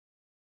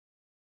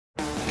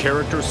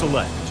Character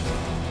select.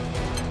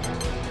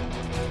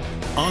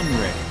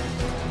 Anre.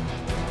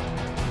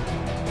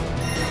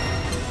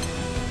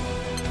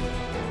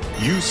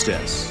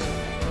 Eustace.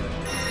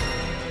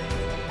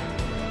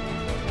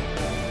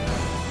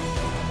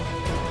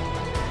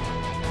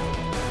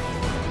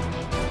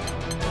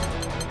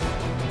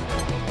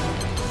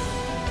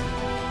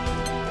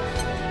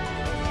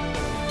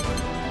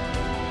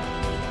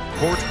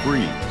 Port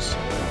Breeze.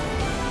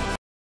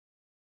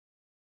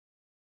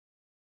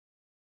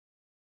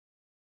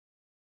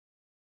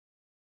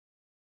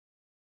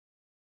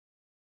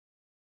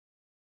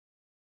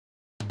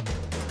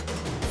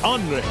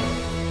 Anre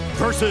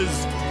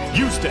versus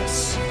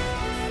Eustace.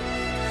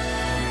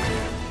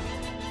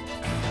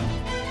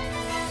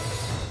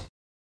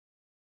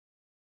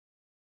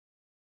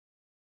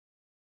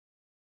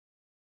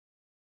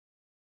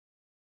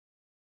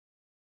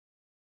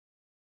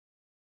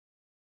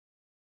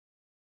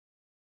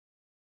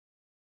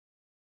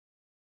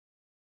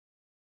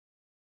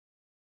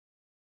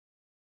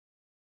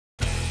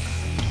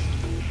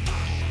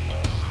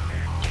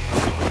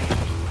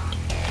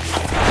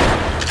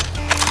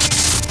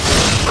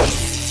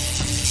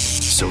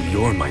 So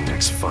you're my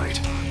next fight.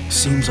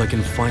 Seems I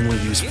can finally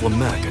use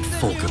Flamek at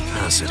full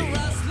capacity.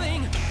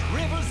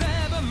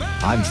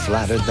 I'm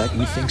flattered that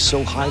you think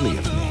so highly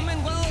of me.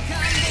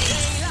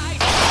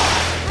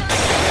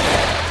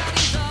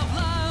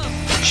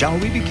 Shall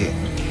we begin?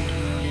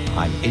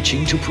 I'm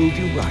itching to prove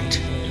you right.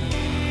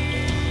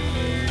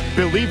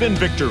 Believe in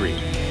victory.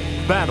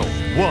 Battle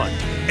 1.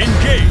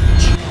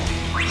 Engage!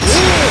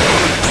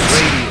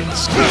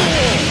 Radiance.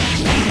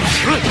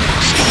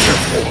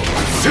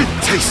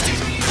 Taste it!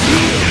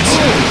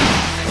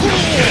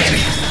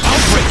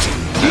 Outrageous.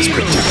 As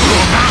predicted.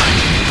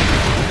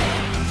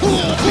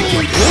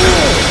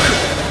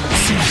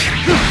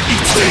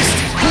 Taste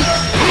it.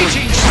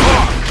 Raging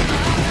spark.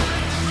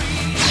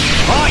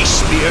 My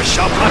spear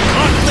shall cut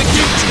conflict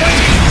in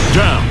twain.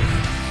 Down.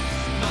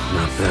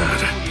 Not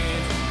bad.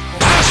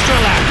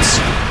 Astrolax.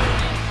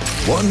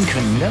 One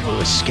can never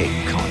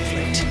escape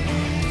conflict.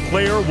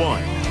 Player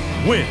 1.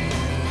 Win.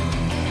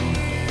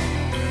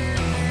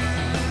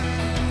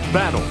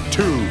 Battle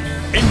 2.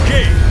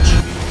 Engage!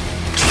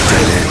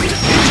 Dead end.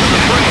 Into the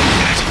brain.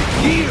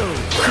 Yield.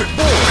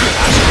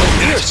 Astral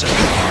piercing.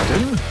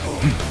 Pardon?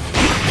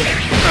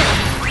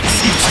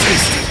 Each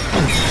taste it.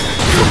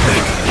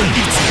 Flamek.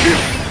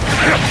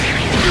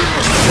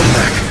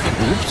 Flamek.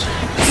 Oops.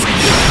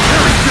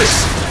 Very this.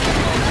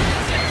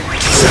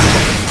 Zap.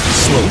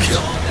 Slow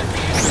kill.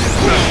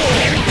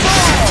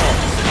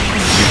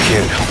 You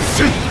can't help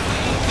it.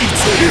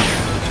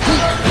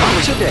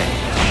 Not today.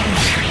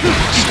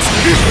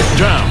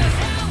 Down.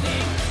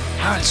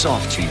 Hats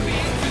off to you.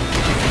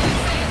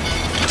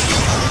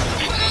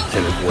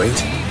 Can it wait?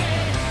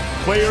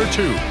 Player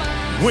 2.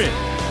 Win.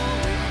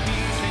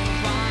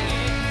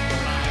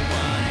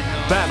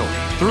 Battle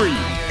 3.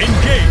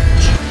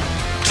 Engage!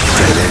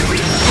 Dead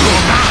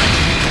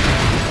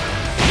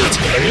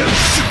end.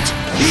 Shoot.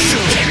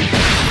 Yield.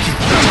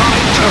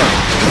 Time turn.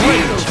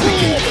 Wheel.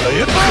 Play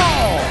it.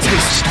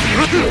 Taste.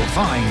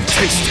 Fine.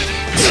 Taste it.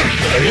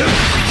 Play it.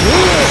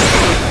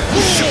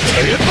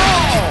 Play it.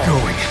 Keep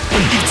going.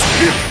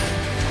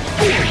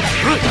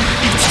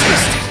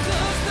 Taste it.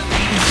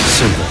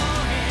 Simple.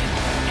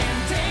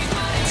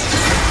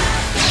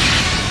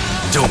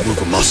 Don't move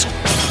a muscle.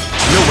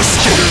 No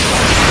escape.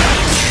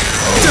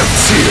 Death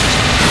seal.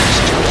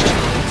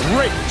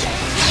 Great!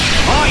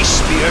 My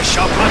spear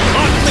shall cut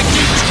conflict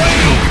in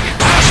twain.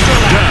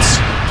 Astrolax.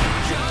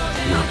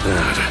 Not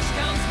bad.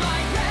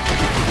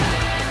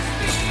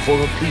 For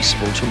a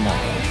peaceful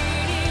tomorrow.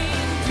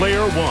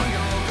 Player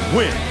 1.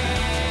 Win.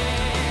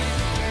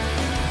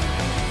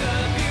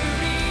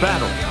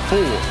 Battle 4.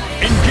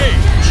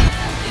 Engage!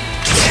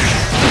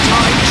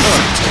 Time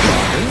turned.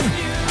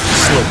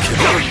 Slow kill.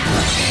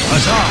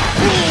 Huzzah!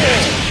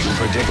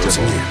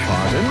 Predictable.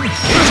 Pardon?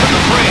 Into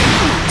the brain.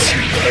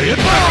 Play it.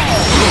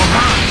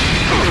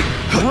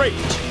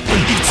 Great!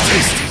 It's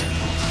tasty.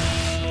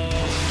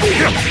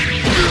 You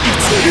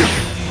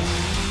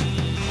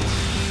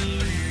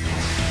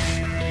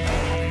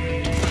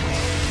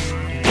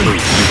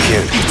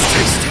can't. It's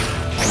tasty.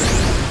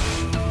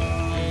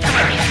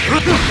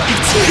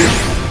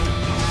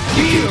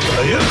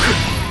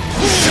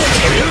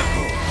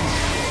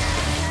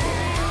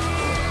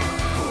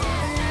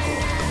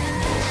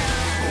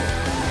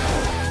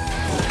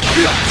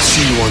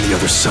 See you on the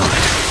other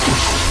side.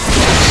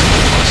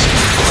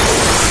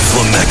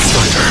 Flamek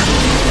Thunder.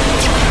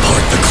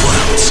 Part the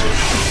clouds.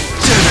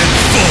 Dead and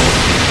full.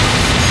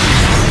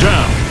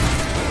 Down.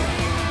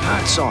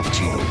 Hats off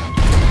to you.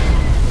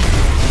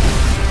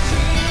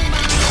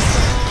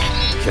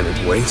 Can it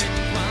wait?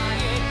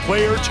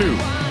 Player 2.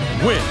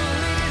 Win.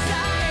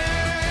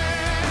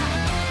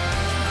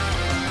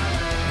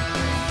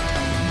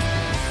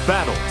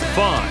 Battle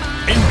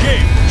 5.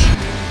 Engage!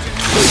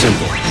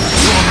 Simple.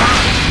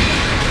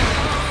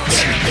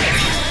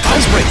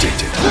 As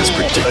predicted. As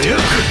predicted.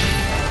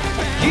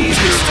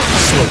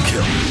 Slow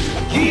kill.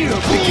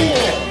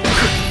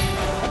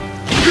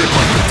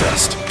 Like the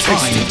dust.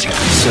 Fine test.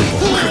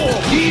 Simple.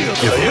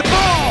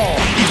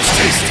 It's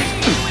tasty.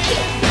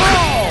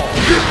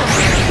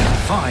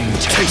 Fine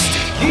test.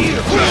 Tasty.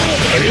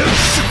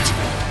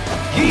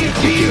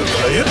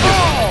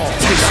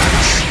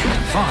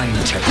 Fine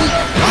test.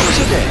 Once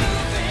a day.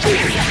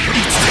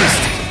 It's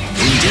tasty.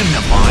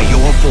 Indemnify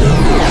your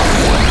form.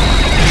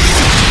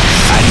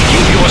 And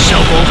give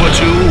yourself over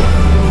to...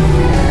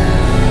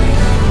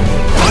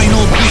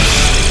 Final beat.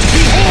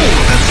 Behold,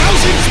 the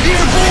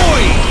thousand-spear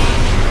boy!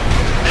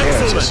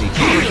 Excellent.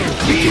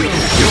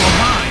 You're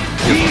mine.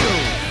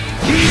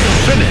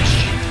 Finish.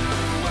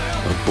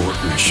 Abort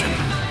mission.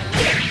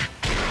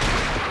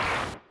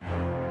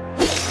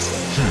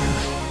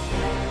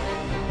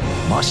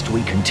 Must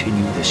we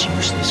continue this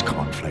useless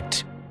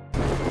conflict?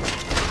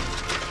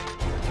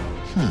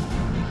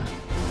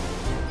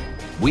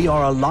 We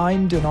are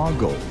aligned in our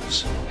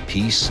goals.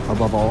 Peace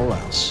above all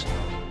else.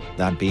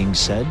 That being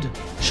said,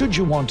 should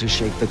you want to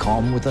shake the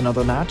calm with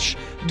another match,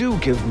 do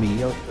give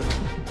me a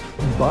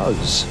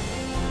buzz.